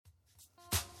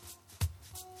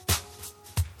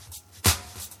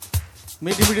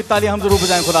मीठी मीठी ताली हम जरूर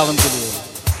बजाएं खुदावंद के लिए।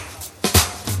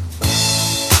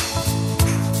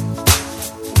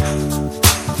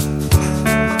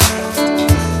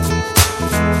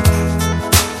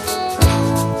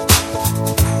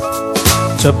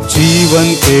 जब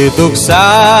जीवन के दुख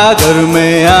सागर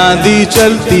में आंधी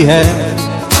चलती है,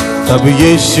 तब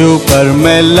यीशु पर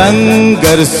मैं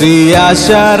लंगर सी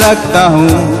आशा रखता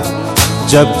हूँ।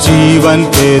 जब जीवन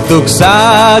के दुख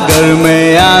सागर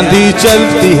में आंधी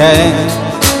चलती है,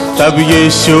 तब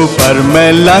यीशु पर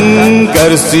मैं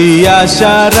लंगर सी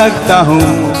आशा रखता हूँ।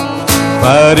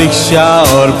 परीक्षा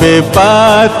और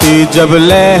बेपत्ती जब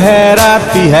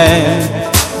लहराती है,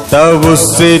 तब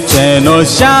उससे चैन और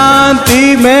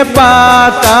शांति में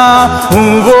पाता हूँ।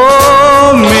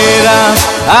 वो मेरा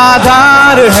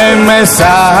आधार है, मैं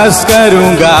साहस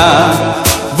करूँगा।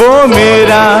 वो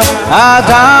मेरा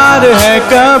आधार है,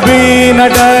 कभी न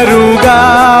डरूंगा।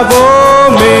 वो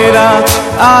मेरा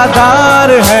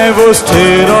आधार है, वो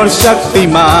स्थिर और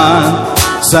शक्तिमान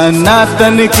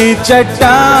सनातन की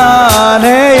चट्टान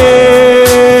है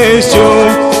यीशु।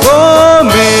 वो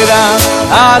मेरा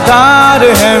आधार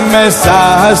है, मैं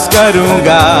साहस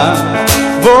करूँगा।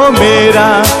 वो मेरा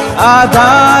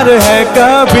आधार है,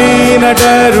 कभी न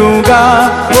डरूंगा।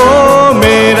 वो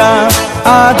मेरा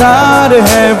आधार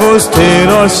है, वो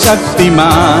स्थिर और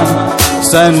शक्तिमान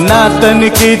सनातन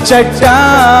की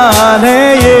चट्टान है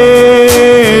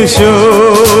यीशु।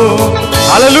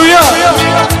 हालेलुया।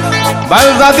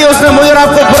 बाइबल बताती है उसने मुझे और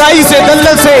आपको बुराई से,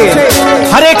 दलदल से,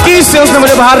 हर एक चीज से उसने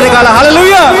मुझे बाहर निकाला।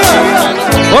 हालेलुया।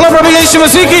 बोलो प्रभु यीशु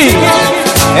मसीह की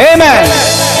आमीन।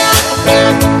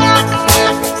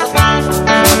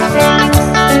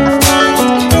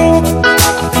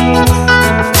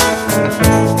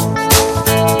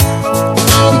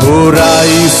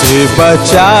 बुराई से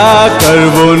बचा कर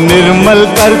वो निर्मल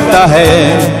करता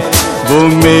है। वो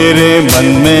मेरे मन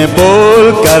में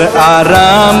बोल कर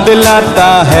आराम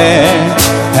दिलाता है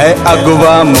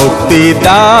अगवा मुक्ति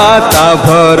दाता,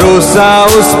 भरोसा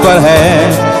उस पर है।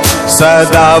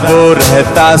 सदा वो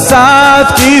रहता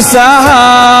साथ की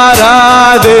सहारा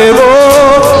दे। वो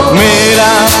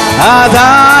मेरा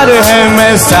आधार है,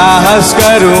 मैं साहस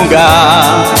करूँगा।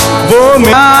 वो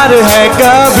मेरा है,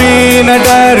 कभी न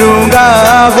डरूंगा।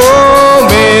 वो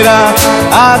मेरा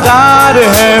आधार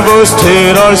है, वो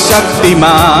स्थिर और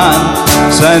शक्तिमान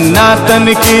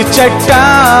सनातन की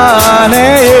चट्टान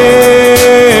है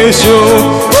यीशु।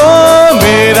 वो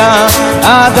मेरा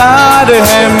आधार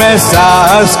है, मैं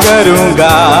साहस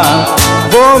करूँगा।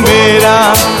 वो मेरा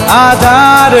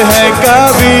आधार है,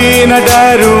 कभी न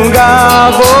डरूंगा।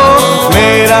 वो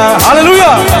मेरा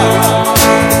हालेलुया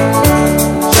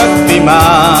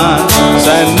शक्तिमान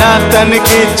सनातन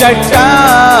की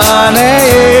चट्टान है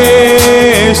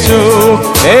यीशु।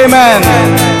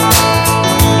 आमीन।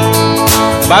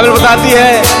 बाइबल बताती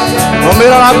है वो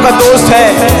मेरा और आपका दोस्त है,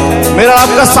 मेरा और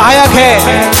आपका सहायक है,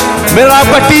 मेरा और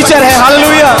आपका टीचर है।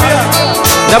 हालेलुया।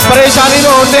 जब परेशानी में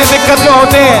होते हैं, दिक्कत में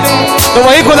होते हैं, तो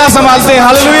वही खुदा संभालते हैं।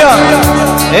 हालेलुया।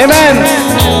 आमीन।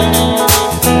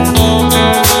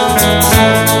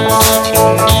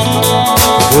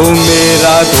 वो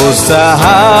मेरा तो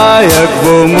सहायक,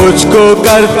 वो मुझको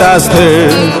करता स्थिर।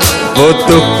 वो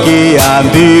दुख की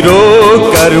आंधी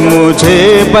रोक कर मुझे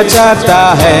बचाता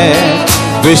है।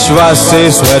 विश्वास से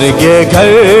स्वर्गीय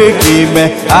घर की मैं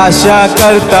आशा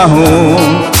करता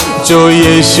हूँ। जो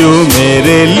यीशु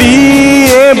मेरे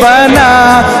लिए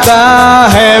बनाता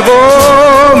है, वो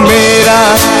मेरा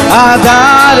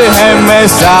आधार है, मैं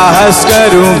साहस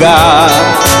करूँगा।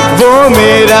 वो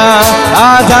मेरा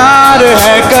आधार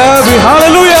है, कभी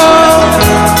हालेलुया।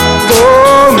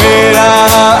 वो मेरा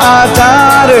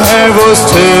आधार है, वो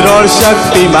स्थिर और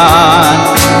शक्तिमान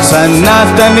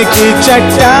सनातन की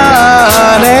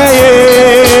चट्टान है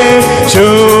यीशु।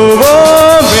 वो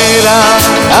मेरा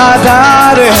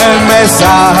आधार है, मैं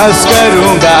साहस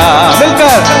करूँगा।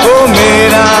 मिलकर वो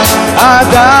मेरा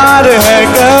आधार है,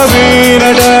 कभी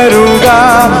न डरूंगा।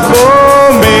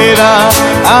 वो मेरा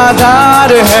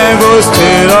आधार है, वो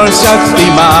स्थिर और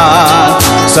शक्तिमान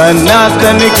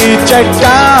सनातन की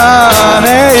चट्टान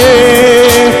है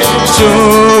यीशु।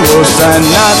 वो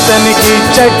सनातन की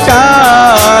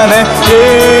चट्टान है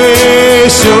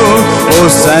यीशु। वो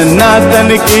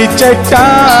सनातन की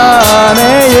चट्टान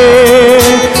है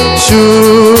यीशु।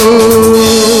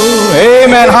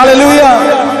 आमीन। हालेलुया।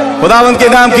 खुदावंद के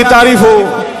नाम की तारीफ हो,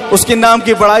 उसके नाम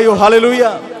की बड़ाई हो।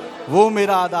 हालेलुया। वो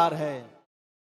मेरा आधार है।